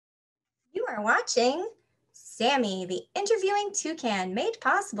are watching Sammy the Interviewing Toucan, made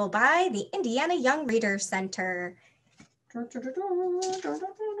possible by the Indiana Young Readers Center. Hey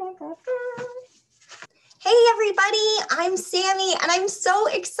everybody, I'm Sammy and I'm so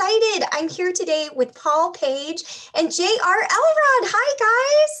excited. I'm here today with Paul Page and J.R. Elrod. Hi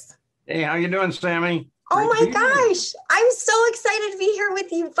guys. Hey, how you doing, Sammy? Oh my gosh, I'm so excited to be here with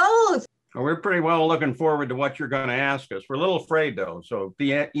you both. Well, we're pretty well looking forward to what you're going to ask us. We're a little afraid though, so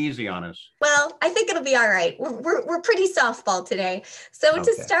be easy on us. Well, I think it'll be all right. We're pretty softball today. So Okay.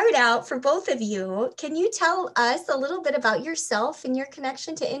 To start out, for both of you, can you tell us a little bit about yourself and your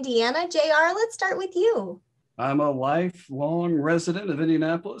connection to Indiana? JR, let's start with you. I'm a lifelong resident of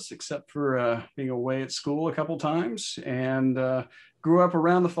Indianapolis, except for being away at school a couple times, and grew up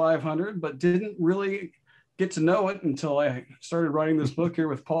around the 500, but didn't really get to know it until I started writing this book here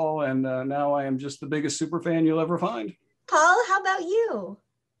with Paul, and now I am just the biggest super fan you'll ever find. Paul, how about you?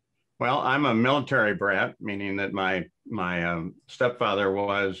 Well, I'm a military brat, meaning that my stepfather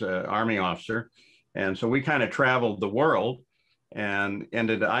was an Army officer, and so we kind of traveled the world, and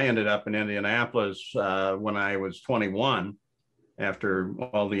I ended up in Indianapolis when I was 21, after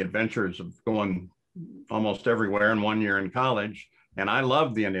all the adventures of going almost everywhere in 1 year in college. And I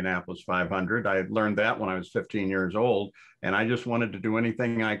loved the Indianapolis 500. I learned that when I was 15 years old, and I just wanted to do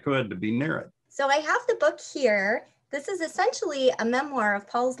anything I could to be near it. So I have the book here. This is essentially a memoir of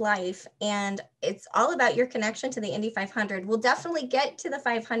Paul's life, and it's all about your connection to the Indy 500. We'll definitely get to the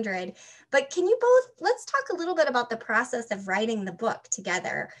 500, but can you both, let's talk a little bit about the process of writing the book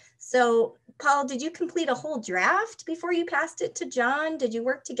together. So Paul, did you complete a whole draft before you passed it to John? Did you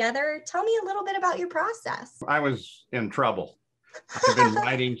work together? Tell me a little bit about your process. I was in trouble. I've been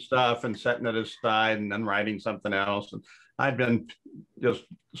writing stuff and setting it aside and then writing something else. And I'd been just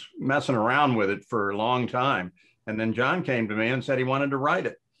messing around with it for a long time. And then John came to me and said he wanted to write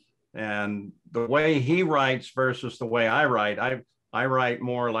it. And the way he writes versus the way I write, I write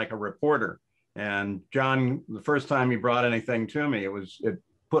more like a reporter. And John, the first time he brought anything to me, it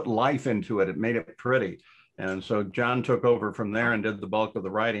put life into it. It made it pretty. And so John took over from there and did the bulk of the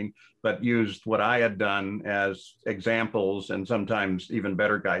writing, but used what I had done as examples and sometimes even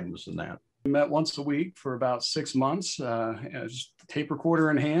better guidance than that. We met once a week for about 6 months, just tape recorder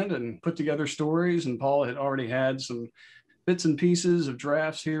in hand, and put together stories. And Paul had already had some bits and pieces of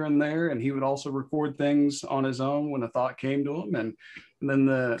drafts here and there, and he would also record things on his own when a thought came to him. And then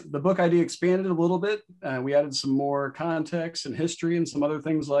the book idea expanded a little bit. We added some more context and history and some other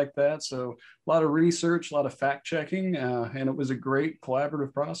things like that. So a lot of research, a lot of fact checking, and it was a great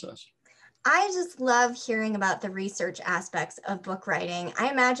collaborative process. I just love hearing about the research aspects of book writing.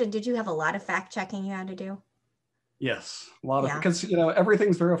 I imagine, did you have a lot of fact checking you had to do? Yes, a lot of, because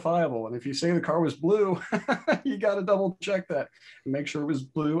everything's verifiable, and if you say the car was blue, you got to double check that and make sure it was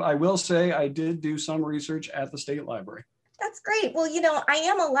blue. I will say I did do some research at the State Library. That's great. Well, I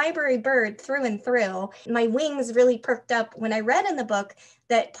am a library bird through and through. My wings really perked up when I read in the book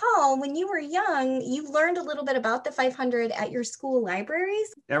that, Paul, when you were young, you learned a little bit about the 500 at your school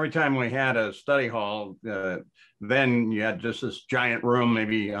libraries. Every time we had a study hall, then you had just this giant room,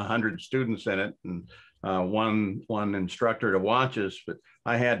 maybe 100 students in it, and one instructor to watch us. But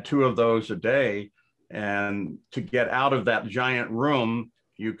I had 2 of those a day, and to get out of that giant room,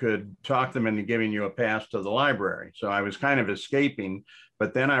 you could talk them into giving you a pass to the library. So I was kind of escaping,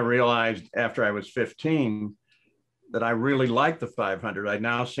 but then I realized after I was 15 that I really liked the 500. I'd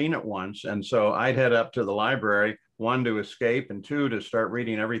now seen it once. And so I'd head up to the library, 1, to escape, and 2, to start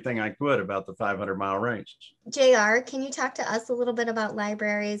reading everything I could about the 500-mile race. JR, can you talk to us a little bit about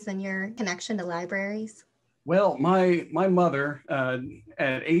libraries and your connection to libraries? Well, my mother,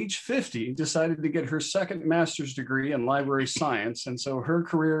 at age 50, decided to get her second master's degree in library science. And so her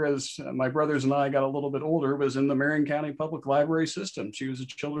career, as my brothers and I got a little bit older, was in the Marion County Public Library system. She was a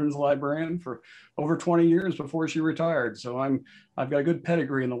children's librarian for over 20 years before she retired. So I've got a good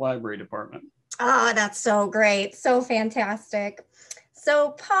pedigree in the library department. Oh, that's so great. So fantastic.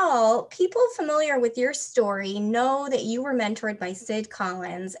 So Paul, people familiar with your story know that you were mentored by Sid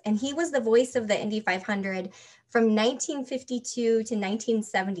Collins, and he was the voice of the Indy 500 from 1952 to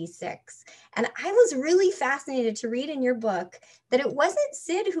 1976. And I was really fascinated to read in your book that it wasn't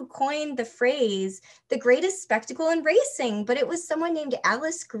Sid who coined the phrase, the greatest spectacle in racing, but it was someone named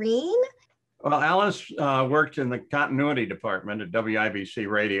Alice Green. Well, Alice worked in the continuity department at WIBC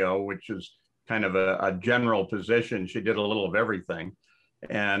Radio, which is kind of a general position. She did a little of everything.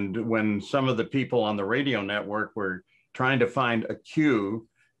 And when some of the people on the radio network were trying to find a cue,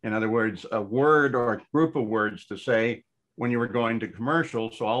 in other words, a word or a group of words to say when you were going to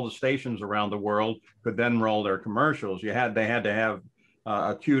commercials, so all the stations around the world could then roll their commercials, they had to have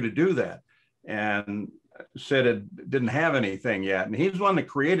a cue to do that. and Sid didn't have anything yet. And he's the one that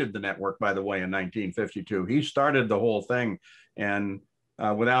created the network, by the way, in 1952. He started the whole thing. And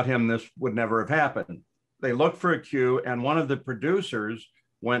without him, this would never have happened. They looked for a cue, and one of the producers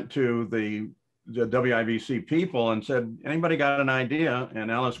went to the WIBC people and said, anybody got an idea? And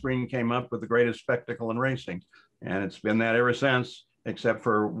Alice Green came up with the greatest spectacle in racing. And it's been that ever since, except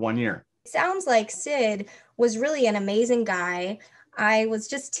for 1 year. Sounds like Sid was really an amazing guy. I was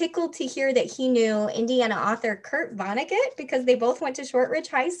just tickled to hear that he knew Indiana author Kurt Vonnegut because they both went to Shortridge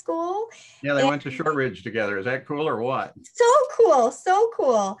High School. Yeah, they went to Shortridge together. Is that cool or what? So cool, so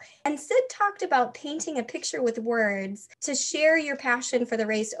cool. And Sid talked about painting a picture with words to share your passion for the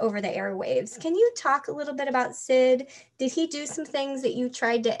race over the airwaves. Can you talk a little bit about Sid? Did he do some things that you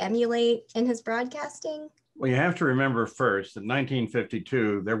tried to emulate in his broadcasting? Well, you have to remember first, in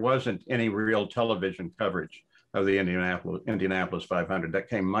 1952, there wasn't any real television coverage of the Indianapolis 500. That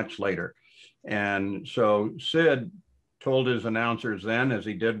came much later. And so Sid told his announcers then, as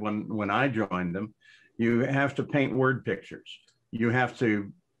he did when I joined them, you have to paint word pictures. You have to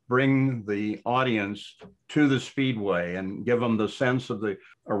bring the audience to the speedway and give them the sense of the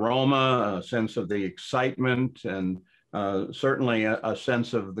aroma, a sense of the excitement, and certainly a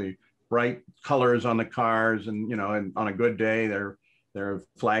sense of the bright colors on the cars. And, you know, and on a good day, they're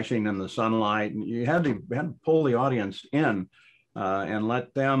flashing in the sunlight, and you had to pull the audience in and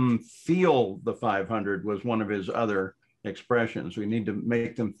let them feel the 500 was one of his other expressions. We need to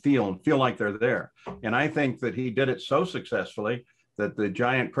make them feel like they're there. And I think that he did it so successfully that the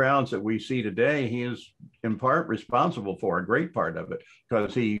giant crowds that we see today, he is in part responsible for, a great part of it,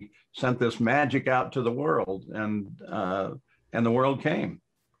 because he sent this magic out to the world, and the world came.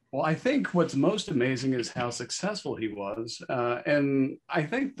 Well, I think what's most amazing is how successful he was. And I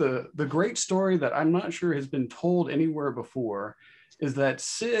think the great story that I'm not sure has been told anywhere before is that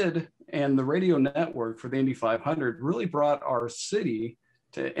Sid and the radio network for the Indy 500 really brought our city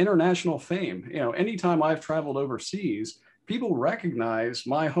to international fame. You know, anytime I've traveled overseas, people recognize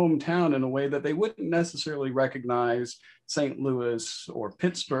my hometown in a way that they wouldn't necessarily recognize St. Louis or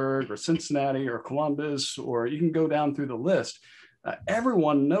Pittsburgh or Cincinnati or Columbus, or you can go down through the list.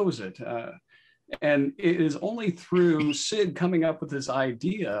 Everyone knows it. And it is only through Sid coming up with this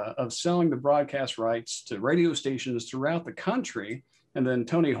idea of selling the broadcast rights to radio stations throughout the country, and then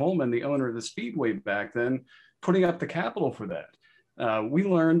Tony Holman, the owner of the Speedway back then, putting up the capital for that. We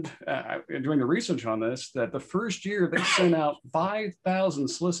learned during the research on this that the first year they sent out 5,000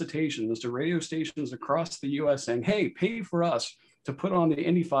 solicitations to radio stations across the US saying, hey, pay for us to put on the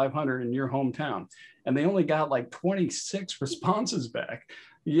Indy 500 in your hometown. And they only got like 26 responses back.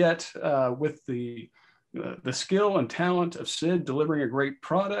 Yet with the skill and talent of Sid delivering a great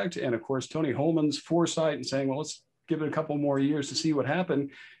product, and of course, Tony Holman's foresight and saying, well, let's give it a couple more years to see what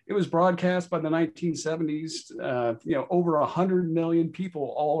happened. It was broadcast by the 1970s, over 100 million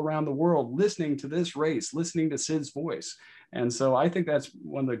people all around the world listening to this race, listening to Sid's voice. And so I think that's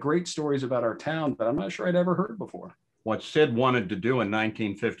one of the great stories about our town that I'm not sure I'd ever heard before. What Sid wanted to do in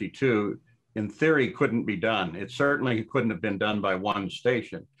 1952, in theory, couldn't be done. It certainly couldn't have been done by one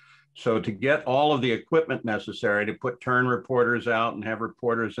station. So to get all of the equipment necessary to put turn reporters out and have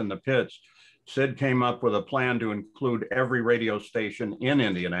reporters in the pits, Sid came up with a plan to include every radio station in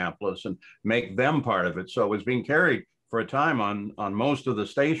Indianapolis and make them part of it. So it was being carried for a time on most of the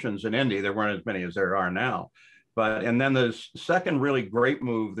stations in Indy. There weren't as many as there are now. And then the second really great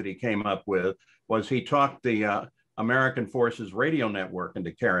move that he came up with was he talked the American Forces Radio Network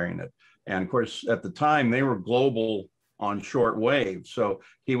into carrying it. And of course, at the time, they were global on short wave. So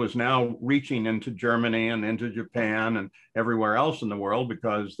he was now reaching into Germany and into Japan and everywhere else in the world,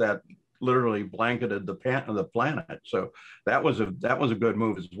 because that literally blanketed the planet. So that was a good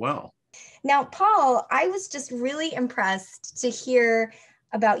move as well. Now, Paul, I was just really impressed to hear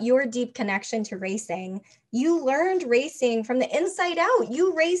about your deep connection to racing. You learned racing from the inside out.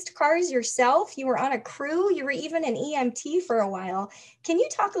 You raced cars yourself. You were on a crew. You were even an EMT for a while. Can you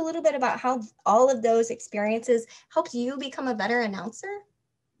talk a little bit about how all of those experiences helped you become a better announcer?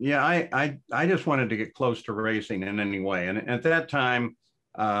 Yeah, I just wanted to get close to racing in any way. And at that time,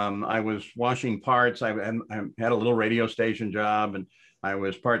 I was washing parts. I had a little radio station job, and I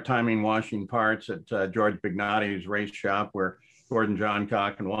was part-timing washing parts at George Bignotti's race shop, where Gordon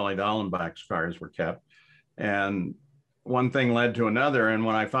Johncock and Wally Dallenbach's cars were kept. And one thing led to another. And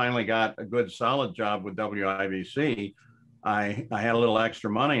when I finally got a good solid job with WIBC, I had a little extra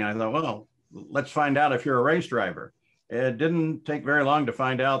money. And I thought, well, let's find out if you're a race driver. It didn't take very long to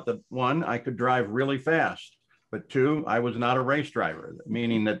find out that, one, I could drive really fast, but two, I was not a race driver,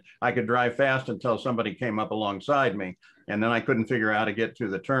 meaning that I could drive fast until somebody came up alongside me. And then I couldn't figure out how to get to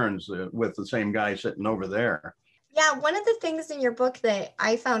the turns with the same guy sitting over there. Yeah, one of the things in your book that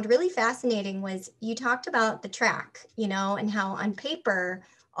I found really fascinating was you talked about the track, and how on paper,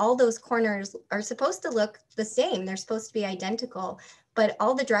 all those corners are supposed to look the same. They're supposed to be identical. But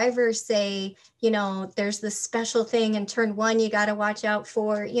all the drivers say, there's this special thing in turn one you got to watch out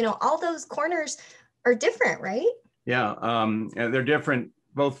for. All those corners are different, right? Yeah, and they're different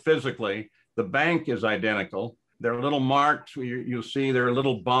both physically. The bank is identical. There are little marks. You'll see there are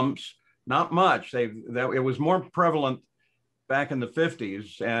little bumps. Not much. It was more prevalent back in the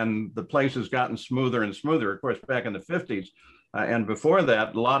 50s, and the place has gotten smoother and smoother. Of course, back in the 50s, and before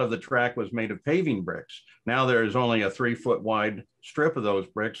that, a lot of the track was made of paving bricks. Now there's only a 3-foot wide strip of those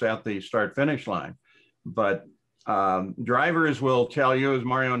bricks at the start-finish line. But drivers will tell you, as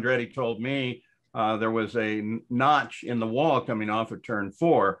Mario Andretti told me, there was a notch in the wall coming off of turn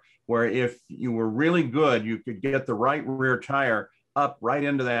 4, where if you were really good, you could get the right rear tire up right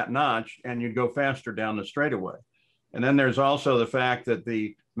into that notch and you'd go faster down the straightaway. And then there's also the fact that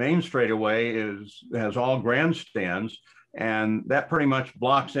the main straightaway has all grandstands, and that pretty much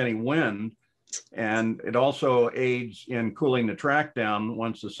blocks any wind. And it also aids in cooling the track down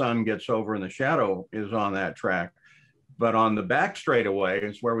once the sun gets over and the shadow is on that track. But on the back straightaway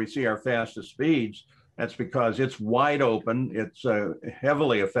is where we see our fastest speeds. That's because it's wide open. It's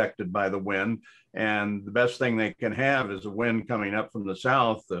heavily affected by the wind. And the best thing they can have is a wind coming up from the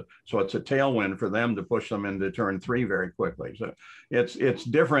south. So it's a tailwind for them to push them into turn 3 very quickly. So it's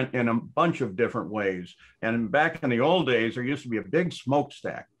different in a bunch of different ways. And back in the old days, there used to be a big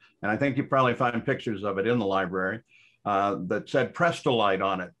smokestack. And I think you probably find pictures of it in the library that said Prestolite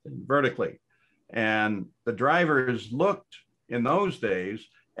on it vertically. And the drivers looked in those days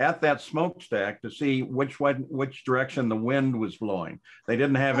at that smokestack to see which direction the wind was blowing. They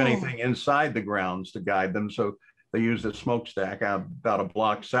didn't have anything inside the grounds to guide them, so they used a smokestack about a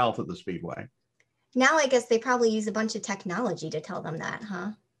block south of the speedway. Now I guess they probably use a bunch of technology to tell them that,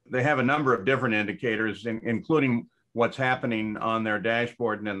 huh? They have a number of different indicators, including what's happening on their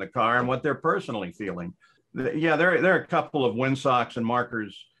dashboard and in the car and what they're personally feeling. Yeah, there are a couple of windsocks and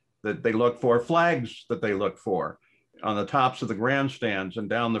markers that they look for, flags that they look for on the tops of the grandstands and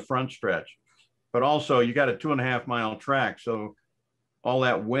down the front stretch. But also you got a 2.5 mile track. So all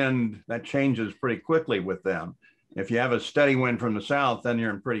that wind, that changes pretty quickly with them. If you have a steady wind from the south, then you're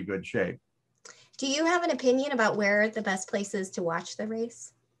in pretty good shape. Do you have an opinion about where the best place is to watch the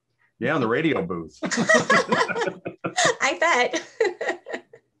race? Yeah, the radio booth. I bet.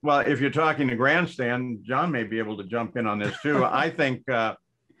 Well, if you're talking to grandstand, John may be able to jump in on this too. I think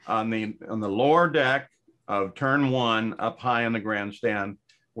on the lower deck of turn 1 up high in the grandstand,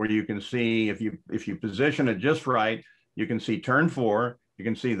 where you can see, if you position it just right, you can see turn 4, you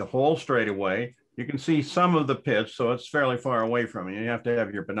can see the whole straightaway, you can see some of the pits, so it's fairly far away from you. You have to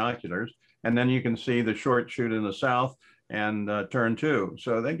have your binoculars, and then you can see the short chute in the south and turn 2.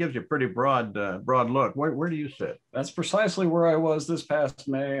 So that gives you a pretty broad look. Where do you sit? That's precisely where I was this past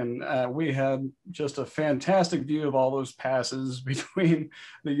May, and we had just a fantastic view of all those passes between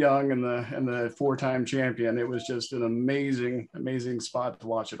the young and the 4-time champion. It was just an amazing spot to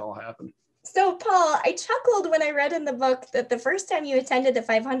watch it all happen. So Paul, I chuckled when I read in the book that the first time you attended the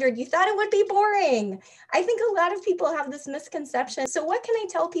 500, you thought it would be boring. I think a lot of people have this misconception. So what can I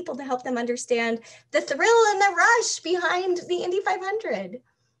tell people to help them understand the thrill and the rush behind the Indy 500?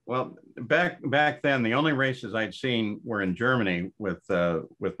 Well, back then, the only races I'd seen were in Germany with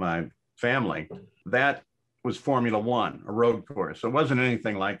my family. That was Formula One, a road course. So it wasn't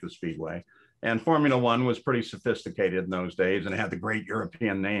anything like the Speedway. And Formula One was pretty sophisticated in those days and had the great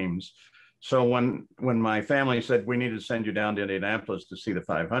European names. So when my family said, we need to send you down to Indianapolis to see the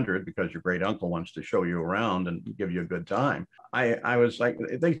 500 because your great uncle wants to show you around and give you a good time, I was like,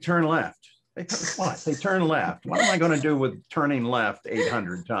 they turn left. What? They turn left. What am I going to do with turning left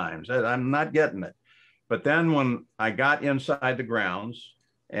 800 times? I'm not getting it. But then when I got inside the grounds,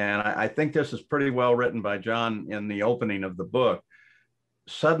 and I think this is pretty well written by John in the opening of the book,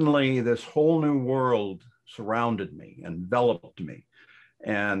 suddenly this whole new world surrounded me, enveloped me.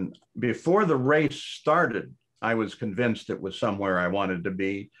 And before the race started, I was convinced it was somewhere I wanted to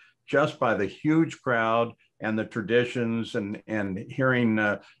be, just by the huge crowd and the traditions and hearing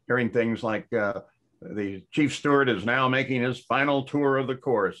things like the chief steward is now making his final tour of the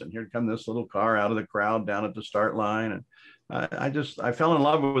course, and here comes this little car out of the crowd down at the start line. And I fell in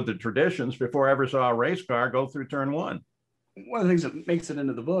love with the traditions before I ever saw a race car go through turn 1. One of the things that makes it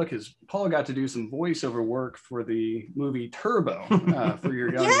into the book is Paul got to do some voiceover work for the movie Turbo for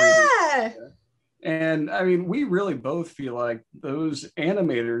your young readers. And I mean, we really both feel like those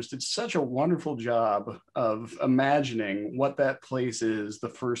animators did such a wonderful job of imagining what that place is the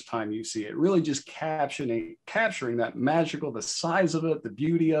first time you see it, really just capturing that magical, the size of it, the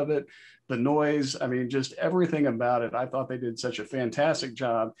beauty of it, the noise. I mean, just everything about it. I thought they did such a fantastic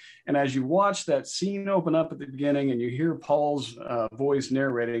job. And as you watch that scene open up at the beginning and you hear Paul's voice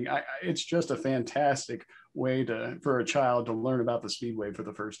narrating, it's just a fantastic way for a child to learn about the Speedway for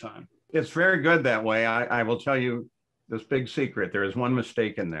the first time. It's very good that way. I will tell you this big secret. There is one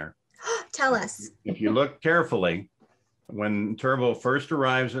mistake in there. Tell us. If you look carefully, when Turbo first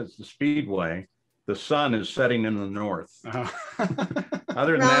arrives at the Speedway, the sun is setting in the north.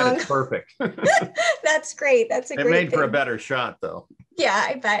 Other than that, it's perfect. That's great. That's a great It made thing. for a better shot, though. Yeah,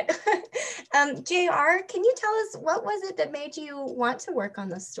 I bet. JR, can you tell us what was it that made you want to work on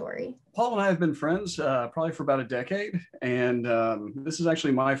this story? Paul and I have been friends probably for about a decade. And this is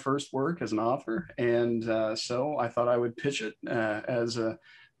actually my first work as an author. And so I thought I would pitch it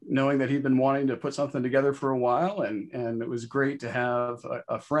knowing that he'd been wanting to put something together for a while. And it was great to have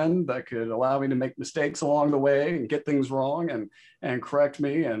a friend that could allow me to make mistakes along the way and get things wrong and correct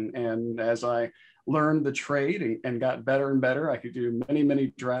me. And as I learned the trade and got better and better, I could do many,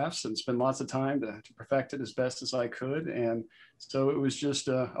 many drafts and spend lots of time to perfect it as best as I could. And so it was just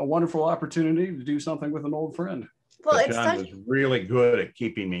a wonderful opportunity to do something with an old friend. Well, John was really good at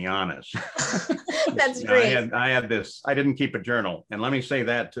keeping me honest. That's great. I had this, I didn't keep a journal. And let me say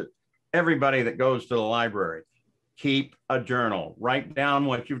that to everybody that goes to the library, keep a journal, write down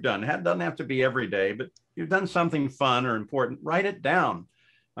what you've done. It doesn't have to be every day, but you've done something fun or important, write it down.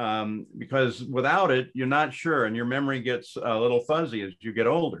 Because without it, you're not sure and your memory gets a little fuzzy as you get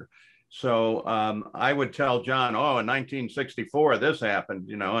older. So I would tell John, oh, in 1964, this happened,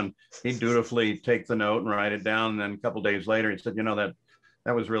 and he'd dutifully take the note and write it down. And then a couple of days later, he said,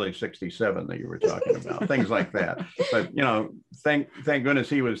 that was really 67 that you were talking about, things like that. But, thank goodness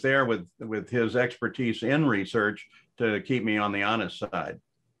he was there with his expertise in research to keep me on the honest side.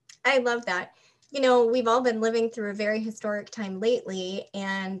 I love that. We've all been living through a very historic time lately,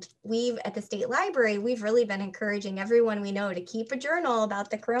 and at the state library, we've really been encouraging everyone we know to keep a journal about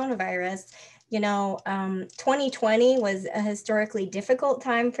the coronavirus. 2020 was a historically difficult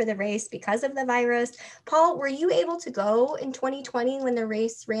time for the race because of the virus. Paul, were you able to go in 2020 when the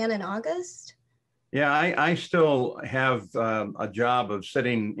race ran in August? Yeah, I still have a job of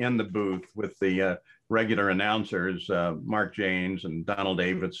sitting in the booth with the regular announcers, Mark Janes and Donald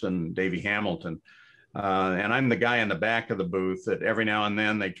Davidson, Davey Hamilton. And I'm the guy in the back of the booth that every now and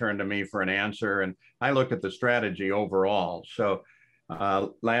then they turn to me for an answer. And I look at the strategy overall. So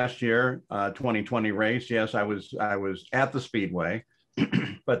last year, 2020 race, yes, I was at the Speedway,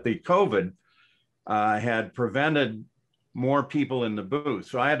 but the COVID had prevented more people in the booth.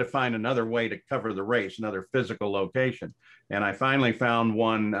 So I had to find another way to cover the race, another physical location. And I finally found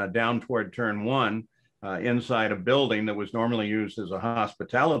one down toward turn one inside a building that was normally used as a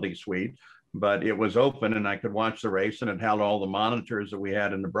hospitality suite, but it was open and I could watch the race and it held all the monitors that we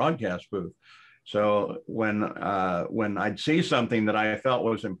had in the broadcast booth. So when I'd see something that I felt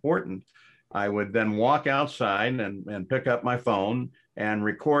was important, I would then walk outside and pick up my phone and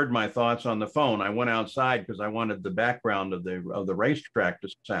record my thoughts on the phone. I went outside because I wanted the background of the racetrack to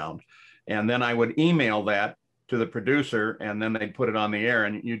sound. And then I would email that to the producer and then they'd put it on the air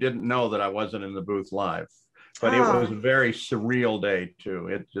and you didn't know that I wasn't in the booth live. But It was a very surreal day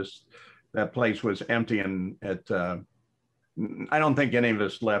too. That place was empty and I don't think any of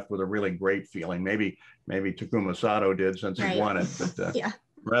us left with a really great feeling. Maybe Takuma Sato did since he won it, but yeah.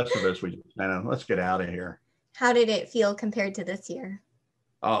 The rest of us, we just let's get out of here. How did it feel compared to this year?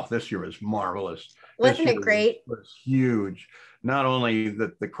 Oh, this year was marvelous. Wasn't it great? It was huge. Not only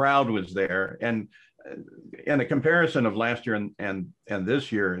that the crowd was there, and in a comparison of last year and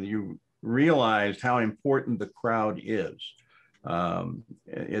this year, you realized how important the crowd is.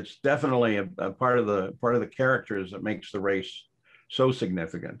 It's definitely a part of the characters that makes the race so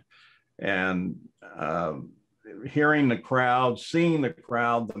significant. And hearing the crowd, seeing the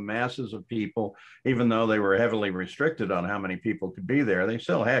crowd, the masses of people, even though they were heavily restricted on how many people could be there, they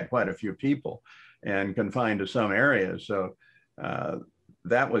still had quite a few people and confined to some areas. So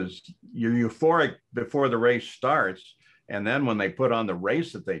that was, you're euphoric before the race starts. And then when they put on the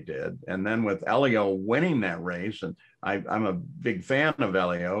race that they did, and then with Elio winning that race, and I'm a big fan of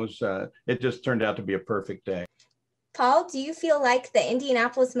Elio's, it just turned out to be a perfect day. Paul, do you feel like the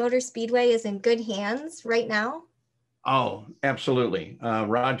Indianapolis Motor Speedway is in good hands right now? Oh, absolutely.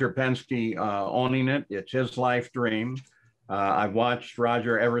 Roger Penske owning it. It's his life dream. I've watched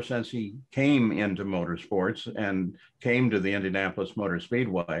Roger ever since he came into motorsports and came to the Indianapolis Motor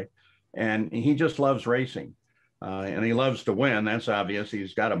Speedway. and he just loves racing. And he loves to win. That's obvious.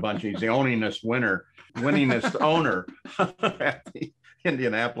 He's got a bunch. He's the winningest owner at the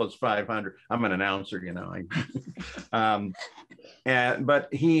Indianapolis 500. I'm an announcer, you know.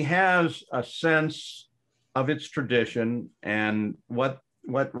 But he has a sense of its tradition and what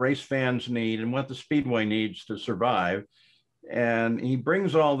race fans need and what the Speedway needs to survive. And he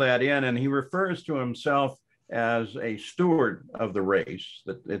brings all that in, and he refers to himself as a steward of the race,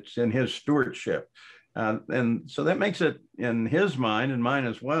 that it's in his stewardship. And so that makes it, in his mind and mine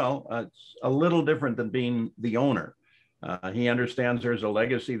as well, it's a little different than being the owner. He understands there's a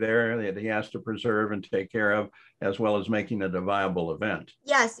legacy there that he has to preserve and take care of, as well as making it a viable event.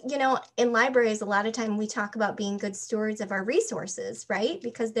 Yes, you know, in libraries, a lot of time we talk about being good stewards of our resources, right?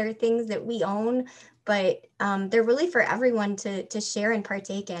 Because they're things that we own, but they're really for everyone to share and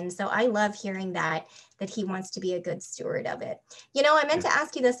partake in. So I love hearing that he wants to be a good steward of it. You know, I meant to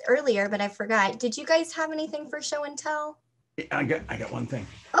ask you this earlier, but I forgot. Did you guys have anything for show and tell? I got one thing.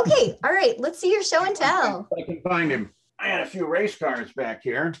 Okay, all right, let's see your show and tell. I can find him. I had a few race cars back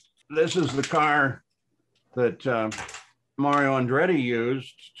here. This is the car that Mario Andretti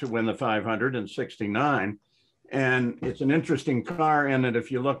used to win the 500 in '69. And it's an interesting car in that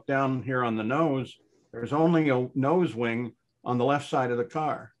if you look down here on the nose, there's only a nose wing on the left side of the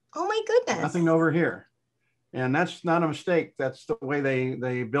car. Oh my goodness. Nothing over here. And that's not a mistake. That's the way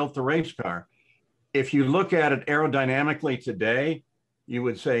they built the race car. If you look at it aerodynamically today, you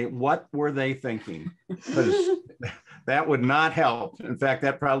would say, what were they thinking? Because that would not help. In fact,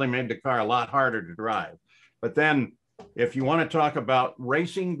 that probably made the car a lot harder to drive. But then if you want to talk about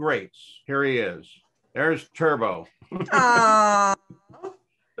racing greats, here he is. There's Turbo. I'll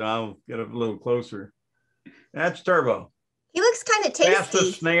get a little closer. That's Turbo. He looks kind of tasty.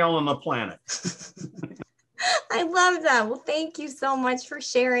 Fastest snail on the planet. I love that. Well, thank you so much for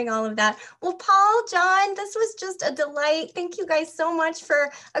sharing all of that. Well, Paul, John, this was just a delight. Thank you guys so much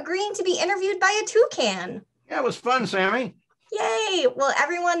for agreeing to be interviewed by a toucan. Yeah, it was fun, Sammy. Yay. Well,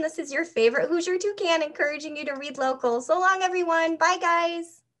 everyone, this is your favorite Hoosier Toucan encouraging you to read local. So long, everyone. Bye,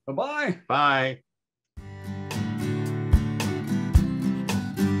 guys. Bye-bye. Bye.